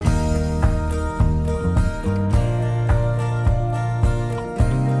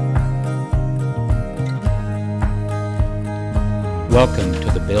Welcome to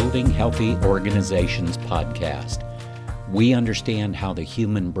the Building Healthy Organizations podcast. We understand how the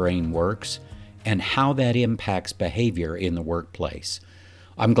human brain works and how that impacts behavior in the workplace.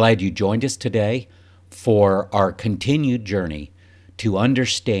 I'm glad you joined us today for our continued journey to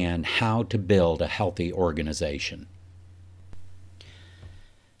understand how to build a healthy organization.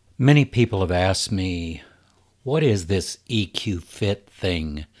 Many people have asked me, what is this EQ Fit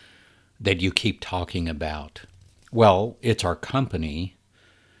thing that you keep talking about? Well, it's our company.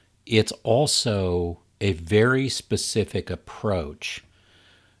 It's also a very specific approach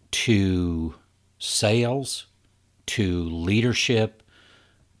to sales, to leadership,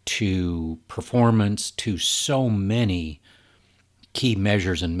 to performance, to so many key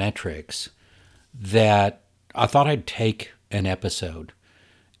measures and metrics that I thought I'd take an episode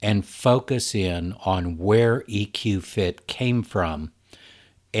and focus in on where EQ Fit came from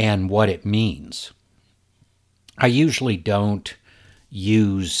and what it means. I usually don't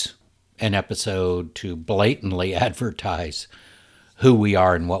use an episode to blatantly advertise who we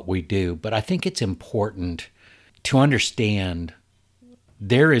are and what we do, but I think it's important to understand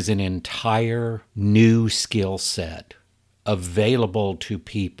there is an entire new skill set available to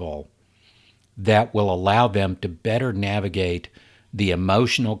people that will allow them to better navigate the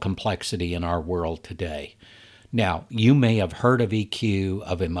emotional complexity in our world today. Now, you may have heard of EQ,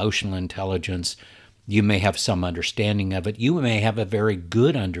 of emotional intelligence. You may have some understanding of it. You may have a very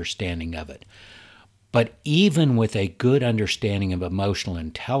good understanding of it. But even with a good understanding of emotional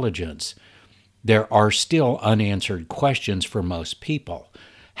intelligence, there are still unanswered questions for most people.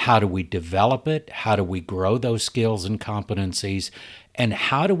 How do we develop it? How do we grow those skills and competencies? And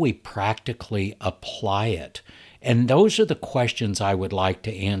how do we practically apply it? And those are the questions I would like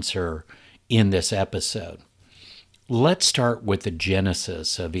to answer in this episode. Let's start with the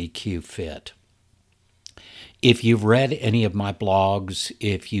genesis of EQ Fit. If you've read any of my blogs,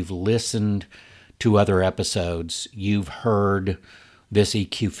 if you've listened to other episodes, you've heard this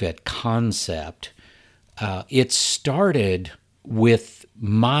EQ Fit concept. It started with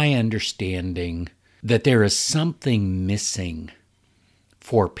my understanding that there is something missing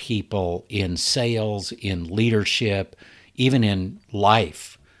for people in sales, in leadership, even in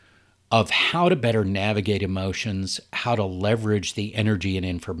life, of how to better navigate emotions, how to leverage the energy and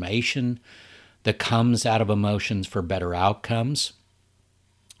information that comes out of emotions for better outcomes.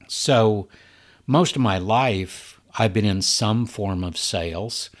 So most of my life, I've been in some form of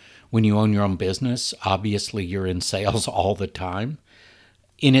sales. When you own your own business, obviously you're in sales all the time.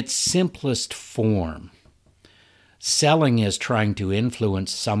 In its simplest form, selling is trying to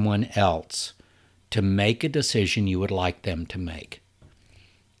influence someone else to make a decision you would like them to make.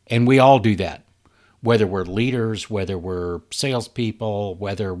 And we all do that, whether we're leaders, whether we're salespeople,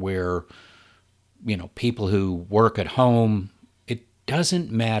 whether we're people who work at home. It doesn't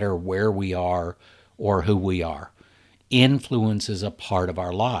matter where we are or who we are. Influence is a part of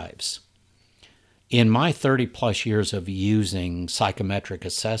our lives. In my 30 plus years of using psychometric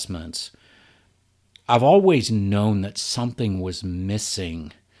assessments, I've always known that something was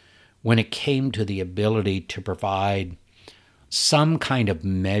missing when it came to the ability to provide some kind of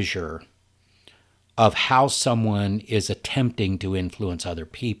measure of how someone is attempting to influence other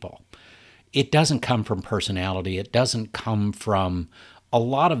people. It doesn't come from personality. It doesn't come from a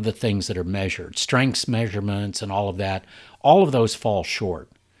lot of the things that are measured, strengths measurements and all of that. All of those fall short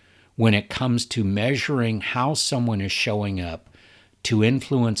when it comes to measuring how someone is showing up to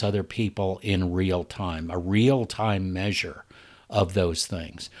influence other people in real time, a real-time measure of those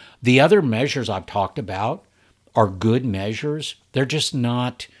things. The other measures I've talked about are good measures. They're just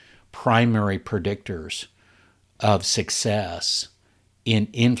not primary predictors of success in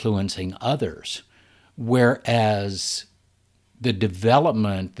influencing others, whereas the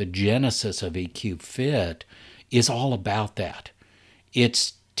development, the genesis of EQ Fit is all about that.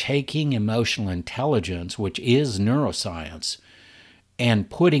 It's taking emotional intelligence, which is neuroscience, and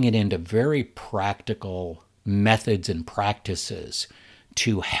putting it into very practical methods and practices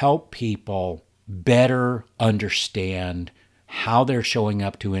to help people better understand how they're showing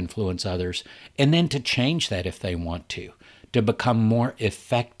up to influence others, and then to change that if they want to become more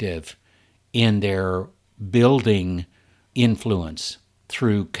effective in their building influence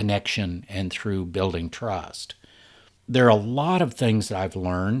through connection and through building trust. There are a lot of things that I've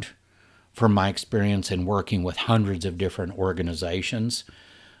learned from my experience in working with hundreds of different organizations,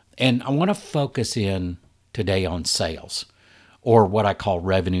 and I want to focus in today on sales, or what I call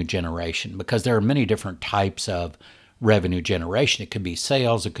revenue generation, because there are many different types of revenue generation. It could be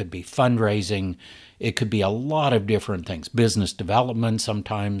sales, it could be fundraising, it could be a lot of different things. Business development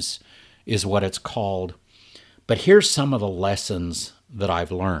sometimes is what it's called. But here's some of the lessons that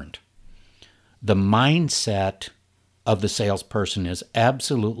I've learned. The mindset of the salesperson is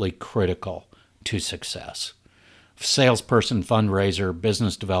absolutely critical to success. Salesperson, fundraiser,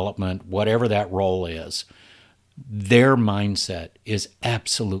 business development, whatever that role is, their mindset is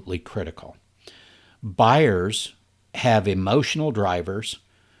absolutely critical. Buyers have emotional drivers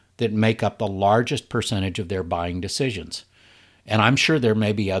that make up the largest percentage of their buying decisions. And I'm sure there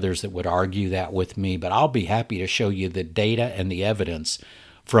may be others that would argue that with me, but I'll be happy to show you the data and the evidence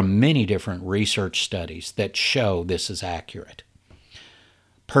from many different research studies that show this is accurate.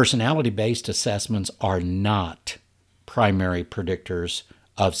 Personality-based assessments are not primary predictors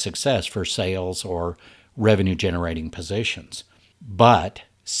of success for sales or revenue-generating positions, but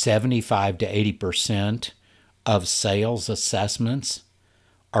 75 to 80% of sales assessments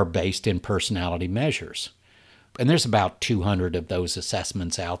are based in personality measures. And there's about 200 of those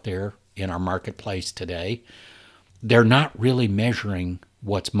assessments out there in our marketplace today. They're not really measuring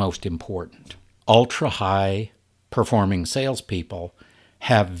what's most important. Ultra-high performing salespeople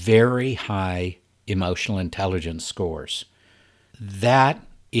have very high emotional intelligence scores. That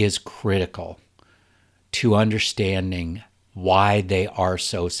is critical to understanding why they are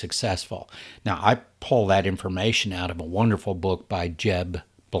so successful. Now, I pull that information out of a wonderful book by Jeb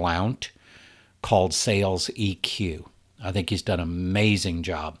Blount called Sales EQ. I think he's done an amazing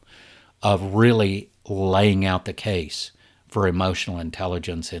job of really laying out the case for emotional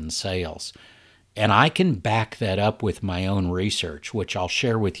intelligence in sales. And I can back that up with my own research, which I'll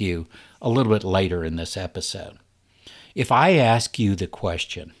share with you a little bit later in this episode. If I ask you the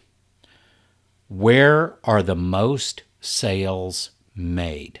question, where are the most sales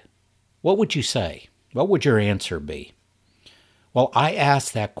made? What would you say? What would your answer be? Well, I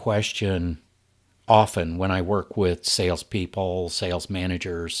ask that question often when I work with salespeople, sales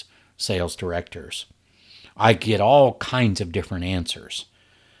managers, sales directors. I get all kinds of different answers.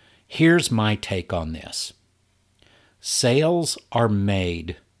 Here's my take on this. Sales are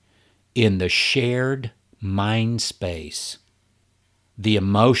made in the shared mind space, the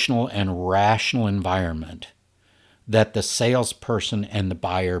emotional and rational environment that the salesperson and the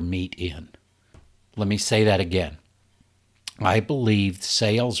buyer meet in. Let me say that again. I believe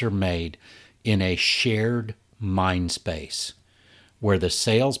sales are made in a shared mind space where the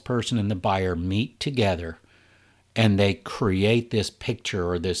salesperson and the buyer meet together and they create this picture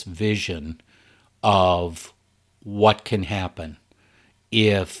or this vision of what can happen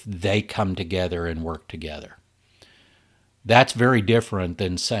if they come together and work together. That's very different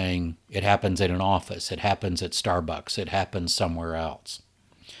than saying it happens in an office, it happens at Starbucks, it happens somewhere else.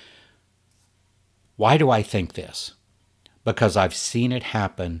 Why do I think this? Because I've seen it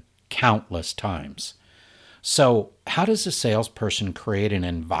happen countless times. So, how does a salesperson create an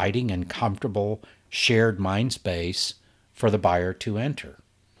inviting and comfortable shared mind space for the buyer to enter?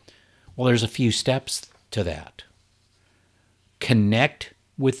 Well, there's a few steps to that. Connect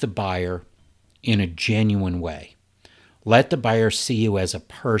with the buyer in a genuine way. Let the buyer see you as a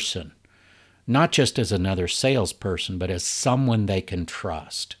person, not just as another salesperson, but as someone they can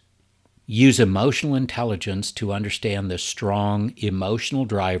trust. Use emotional intelligence to understand the strong emotional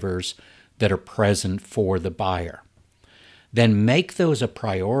drivers that are present for the buyer. Then make those a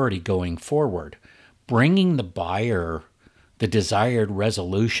priority going forward, bringing the buyer the desired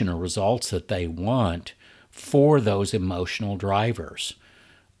resolution or results that they want for those emotional drivers.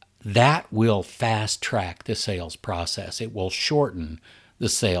 That will fast track the sales process. It will shorten the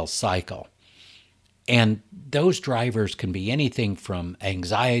sales cycle. And those drivers can be anything from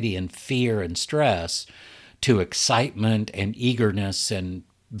anxiety and fear and stress to excitement and eagerness and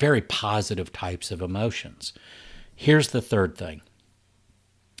very positive types of emotions. Here's the third thing.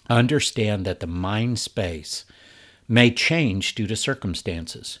 Understand that the mind space may change due to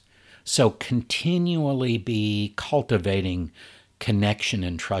circumstances. So continually be cultivating connection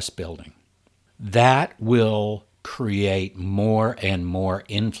and trust building. That will create more and more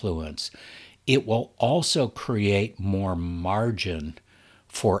influence. It will also create more margin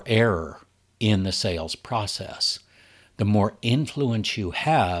for error in the sales process. The more influence you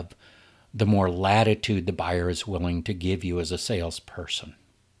have, the more latitude the buyer is willing to give you as a salesperson.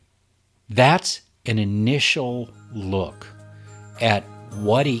 That's an initial look at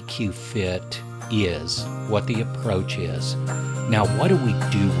what EQ Fit is, what the approach is. Now, what do we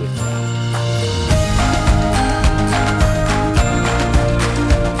do with that?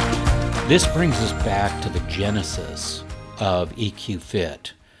 This brings us back to the genesis of EQ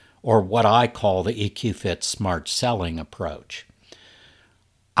Fit, or what I call the EQ Fit smart selling approach.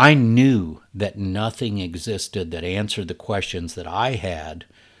 I knew that nothing existed that answered the questions that I had,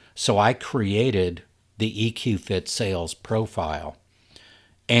 so I created the EQ Fit sales profile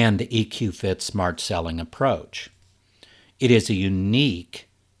and the EQ Fit smart selling approach. It is unique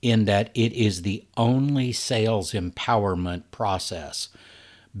in that it is the only sales empowerment process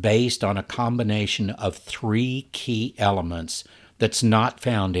based on a combination of 3 key elements that's not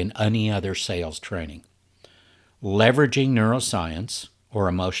found in any other sales training. Leveraging neuroscience or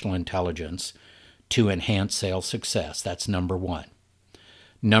emotional intelligence to enhance sales success. That's number 1.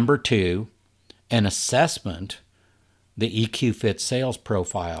 Number 2, an assessment, the EQ Fit sales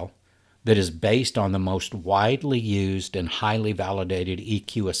profile, that is based on the most widely used and highly validated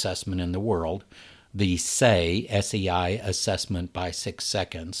EQ assessment in the world, the SEI, SEI assessment by 6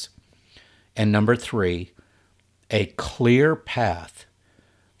 seconds. And number 3, a clear path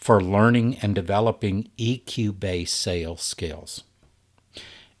for learning and developing EQ-based sales skills.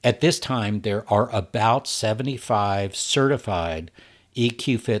 At this time, there are about 75 certified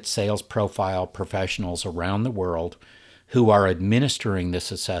EQ Fit sales profile professionals around the world who are administering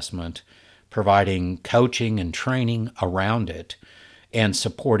this assessment, providing coaching and training around it, and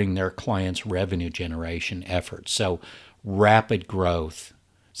supporting their clients' revenue generation efforts. So rapid growth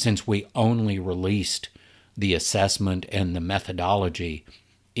since we only released the assessment and the methodology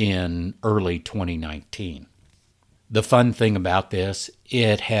in early 2019. The fun thing about this,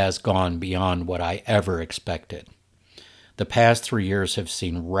 it has gone beyond what I ever expected. The past 3 years have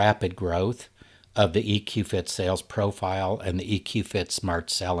seen rapid growth of the EQ Fit sales profile and the EQ Fit smart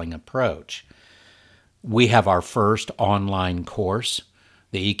selling approach. We have our first online course,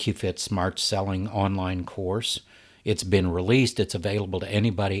 the EQ Fit smart selling online course. It's been released, it's available to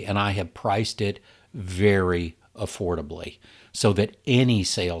anybody, and I have priced it very affordably so that any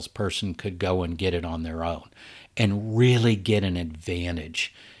salesperson could go and get it on their own and really get an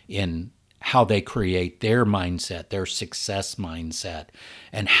advantage in how they create their mindset, their success mindset,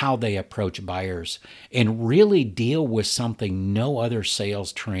 and how they approach buyers, and really deal with something no other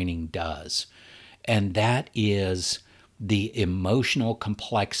sales training does. And that is the emotional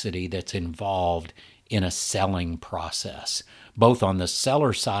complexity that's involved in a selling process, both on the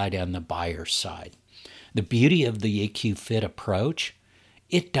seller side and the buyer side. The beauty of the EQ Fit approach,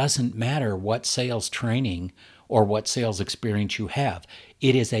 it doesn't matter what sales training or what sales experience you have.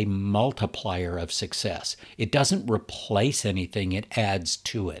 It is a multiplier of success. It doesn't replace anything, it adds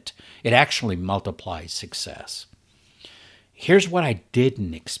to it. It actually multiplies success. Here's what I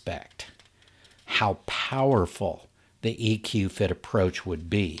didn't expect: how powerful the EQ Fit approach would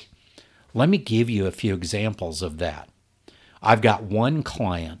be. Let me give you a few examples of that. I've got one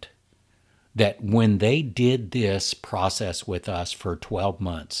client that when they did this process with us for 12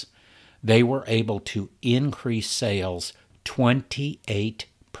 months, they were able to increase sales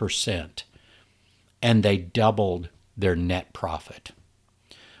 28%, and they doubled their net profit.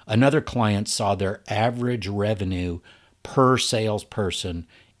 Another client saw their average revenue per salesperson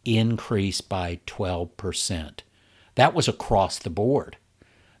increase by 12%. That was across the board.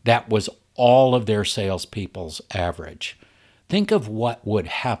 That was all of their salespeople's average. Think of what would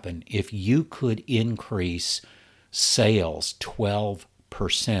happen if you could increase sales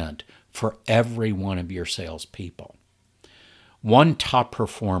 12% for every one of your salespeople. One top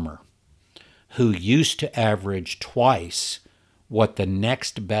performer who used to average twice what the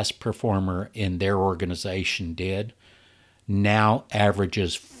next best performer in their organization did now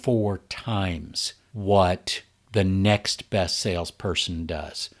averages 4 times what the next best salesperson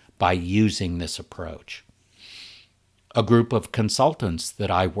does by using this approach. A group of consultants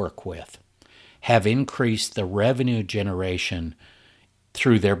that I work with have increased the revenue generation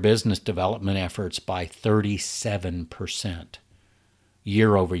through their business development efforts by 37%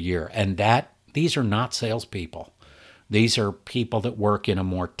 year over year. And these are not salespeople. These are people that work in a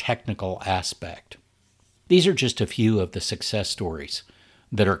more technical aspect. These are just a few of the success stories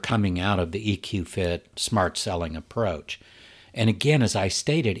that are coming out of the EQ Fit smart selling approach. And again, as I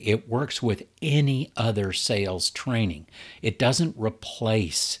stated, it works with any other sales training. It doesn't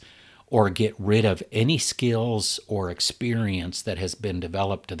replace or get rid of any skills or experience that has been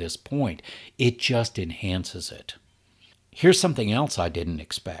developed to this point. It just enhances it. Here's something else I didn't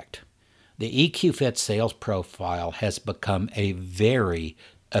expect. The EQ Fit sales profile has become a very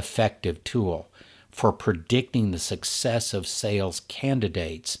effective tool for predicting the success of sales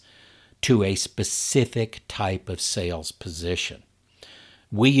candidates to a specific type of sales position.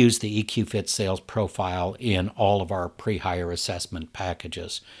 We use the EQ Fit sales profile in all of our pre-hire assessment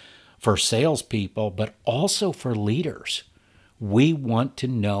packages for salespeople, but also for leaders. We want to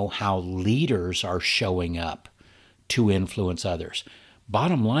know how leaders are showing up to influence others.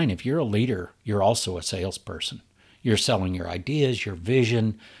 Bottom line, if you're a leader, you're also a salesperson. You're selling your ideas, your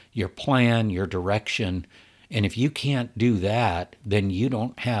vision, your plan, your direction. And if you can't do that, then you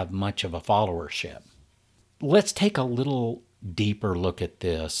don't have much of a followership. Let's take a little deeper look at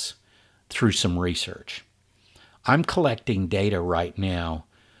this through some research. I'm collecting data right now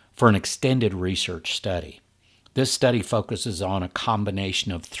for an extended research study. This study focuses on a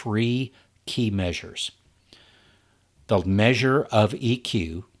combination of 3 key measures. The measure of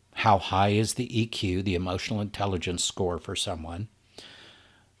EQ, how high is the EQ, the emotional intelligence score for someone?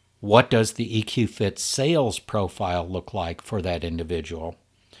 What does the EQ Fit sales profile look like for that individual?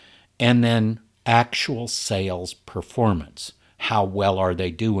 And then actual sales performance. How well are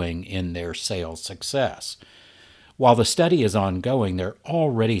they doing in their sales success? While the study is ongoing, there are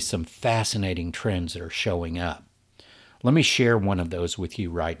already some fascinating trends that are showing up. Let me share one of those with you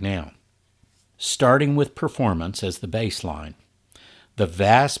right now. Starting with performance as the baseline, the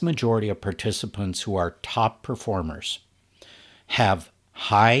vast majority of participants who are top performers have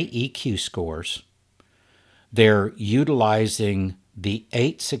high EQ scores. They're utilizing the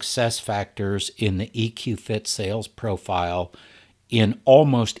 8 success factors in the EQ Fit sales profile in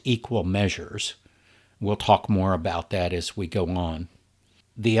almost equal measures. We'll talk more about that as we go on.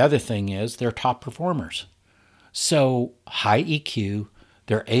 The other thing is they're top performers. So high EQ,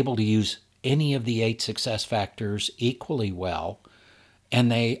 they're able to use any of the 8 success factors equally well,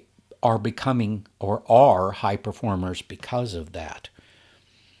 and they are becoming or are high performers because of that.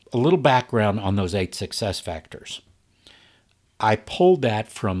 A little background on those 8 success factors. I pulled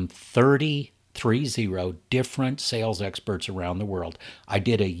that from 30 different sales experts around the world. I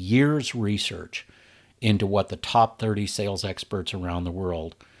did a year's research into what the top 30 sales experts around the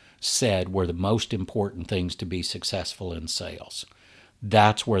world said were the most important things to be successful in sales.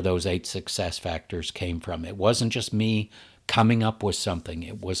 That's where those 8 success factors came from. It wasn't just me coming up with something.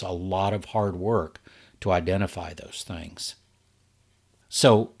 It was a lot of hard work to identify those things.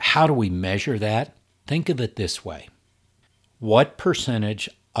 So how do we measure that? Think of it this way. What percentage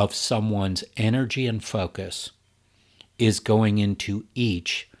of someone's energy and focus is going into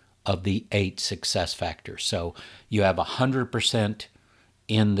each of the 8 success factors? So you have 100%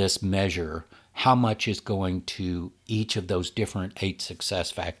 in this measure. How much is going to each of those different 8 success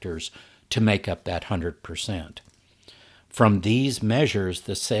factors to make up that 100%? From these measures,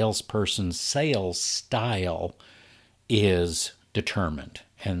 the salesperson's sales style is determined.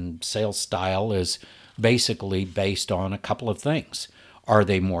 And sales style is basically based on a couple of things. Are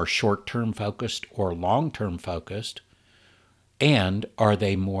they more short-term focused or long-term focused? And are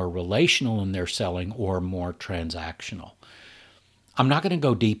they more relational in their selling or more transactional? I'm not going to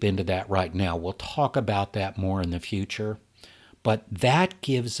go deep into that right now. We'll talk about that more in the future. But that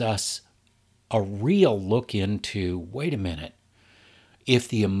gives us a real look into, wait a minute, if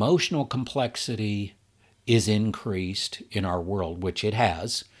the emotional complexity is increased in our world, which it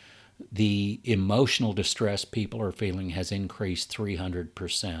has, the emotional distress people are feeling has increased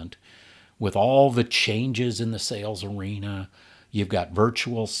 300%. With all the changes in the sales arena, you've got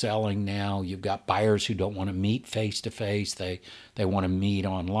virtual selling now. You've got buyers who don't want to meet face-to-face. They want to meet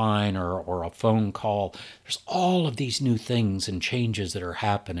online or a phone call. There's all of these new things and changes that are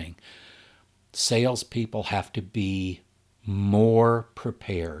happening. Salespeople have to be more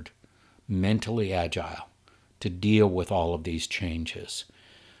prepared, mentally agile, to deal with all of these changes.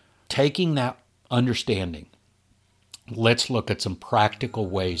 Taking that understanding, let's look at some practical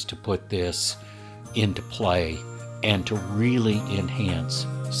ways to put this into play and to really enhance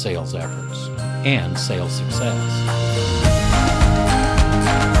sales efforts and sales success.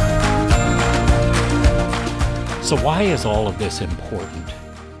 So why is all of this important?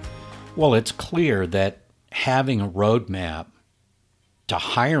 Well, it's clear that having a roadmap to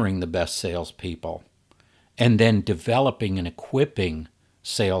hiring the best salespeople and then developing and equipping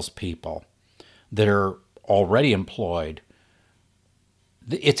salespeople that are already employed,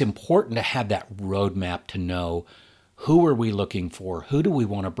 it's important to have that roadmap to know who are we looking for, who do we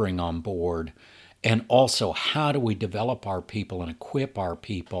want to bring on board, and also how do we develop our people and equip our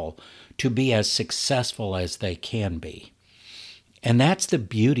people to be as successful as they can be. And that's the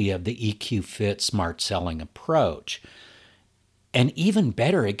beauty of the EQ Fit Smart Selling approach. And even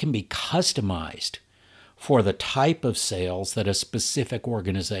better, it can be customized for the type of sales that a specific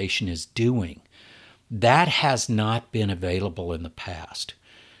organization is doing. That has not been available in the past.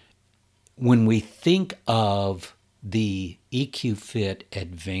 When we think of the EQ Fit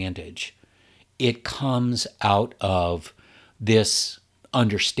advantage, it comes out of this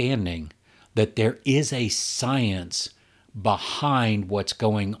understanding that there is a science behind what's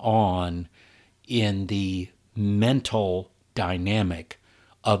going on in the mental dynamic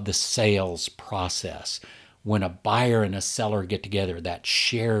of the sales process. when a buyer and a seller get together, that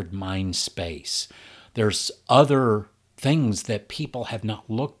shared mind space. There's other things that people have not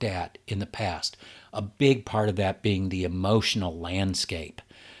looked at in the past. A big part of that being the emotional landscape.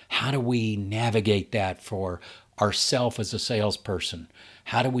 How do we navigate that for ourselves as a salesperson?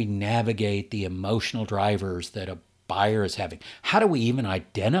 How do we navigate the emotional drivers that a buyer is having? How do we even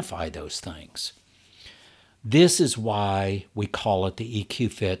identify those things? This is why we call it the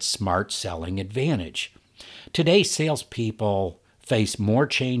EQ Fit Smart Selling Advantage. Today, salespeople face more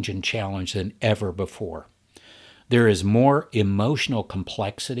change and challenge than ever before. There is more emotional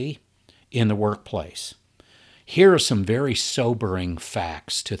complexity in the workplace. Here are some very sobering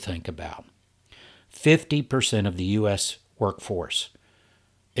facts to think about. 50% of the U.S. workforce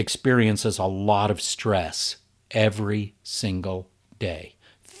experiences a lot of stress every single day.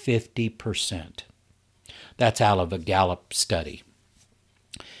 50%. That's out of a Gallup study.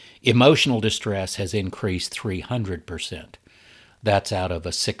 Emotional distress has increased 300%. That's out of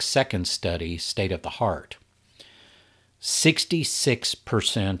a 6 Seconds study, State of the Heart.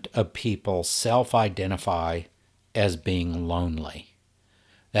 66% of people self-identify as being lonely.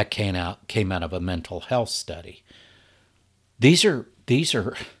 That came out of a mental health study. These are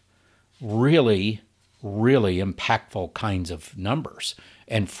really, really impactful kinds of numbers,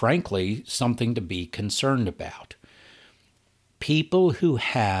 and frankly, something to be concerned about. People who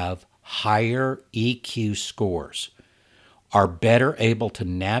have higher EQ scores are better able to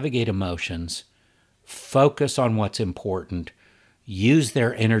navigate emotions, focus on what's important, use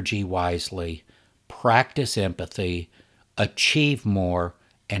their energy wisely, practice empathy, achieve more,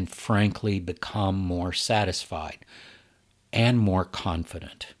 and frankly become more satisfied and more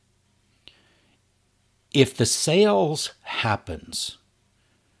confident. If the sales happens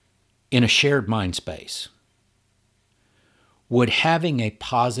in a shared mind space, would having a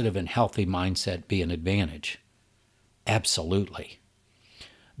positive and healthy mindset be an advantage? Absolutely.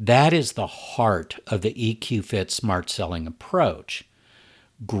 That is the heart of the EQ Fit Smart Selling approach.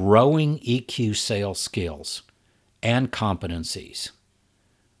 Growing EQ sales skills and competencies,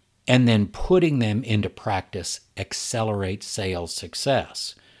 and then putting them into practice accelerates sales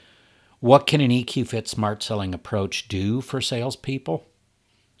success. What can an EQ Fit Smart Selling approach do for salespeople?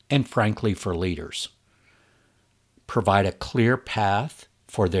 And frankly, for leaders? Provide a clear path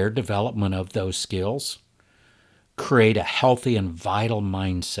for their development of those skills, create a healthy and vital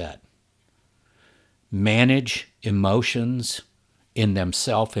mindset, manage emotions in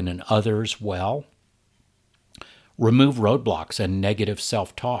themselves and in others well, remove roadblocks and negative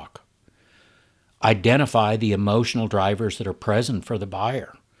self-talk, identify the emotional drivers that are present for the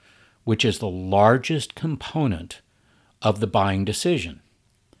buyer, which is the largest component of the buying decision.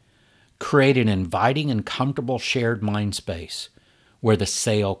 Create an inviting and comfortable shared mind space where the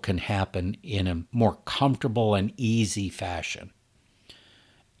sale can happen in a more comfortable and easy fashion.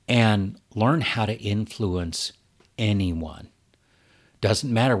 And learn how to influence anyone.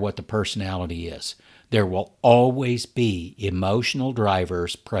 Doesn't matter what the personality is. There will always be emotional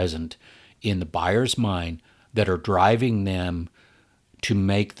drivers present in the buyer's mind that are driving them to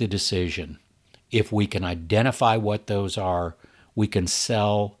make the decision. If we can identify what those are, we can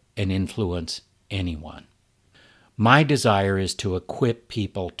sell and influence anyone. My desire is to equip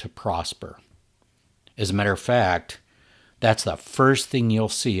people to prosper. As a matter of fact, that's the first thing you'll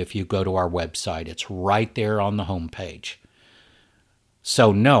see if you go to our website. It's right there on the homepage.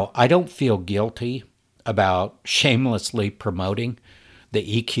 So no, I don't feel guilty about shamelessly promoting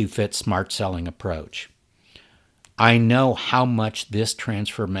the EQ Fit Smart Selling approach. I know how much this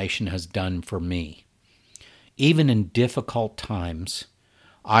transformation has done for me. Even in difficult times,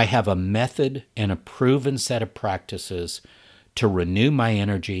 I have a method and a proven set of practices to renew my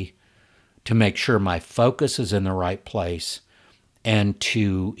energy, to make sure my focus is in the right place, and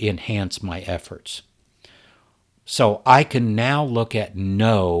to enhance my efforts. So I can now look at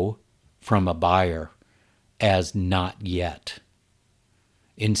no from a buyer as not yet.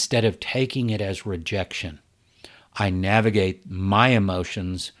 Instead of taking it as rejection, I navigate my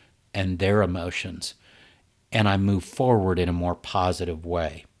emotions and their emotions, and I move forward in a more positive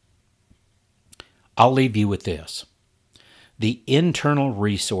way. I'll leave you with this. The internal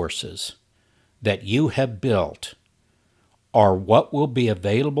resources that you have built are what will be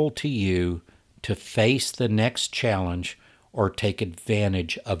available to you to face the next challenge or take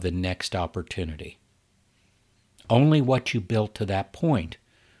advantage of the next opportunity. Only what you built to that point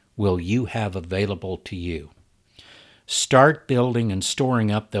will you have available to you. Start building and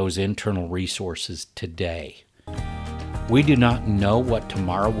storing up those internal resources today. We do not know what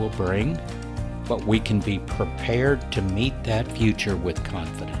tomorrow will bring, but we can be prepared to meet that future with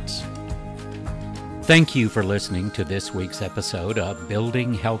confidence. Thank you for listening to this week's episode of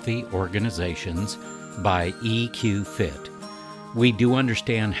Building Healthy Organizations by EQ Fit. We do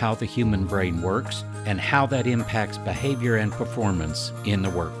understand how the human brain works and how that impacts behavior and performance in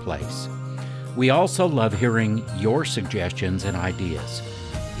the workplace. We also love hearing your suggestions and ideas.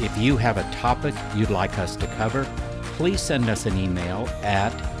 If you have a topic you'd like us to cover, please send us an email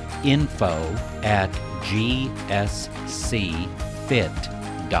at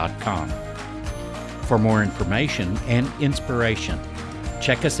info@gscfit.com. For more information and inspiration,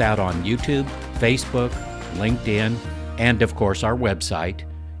 check us out on YouTube, Facebook, LinkedIn, and of course our website,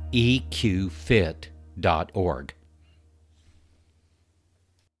 eqfit.org.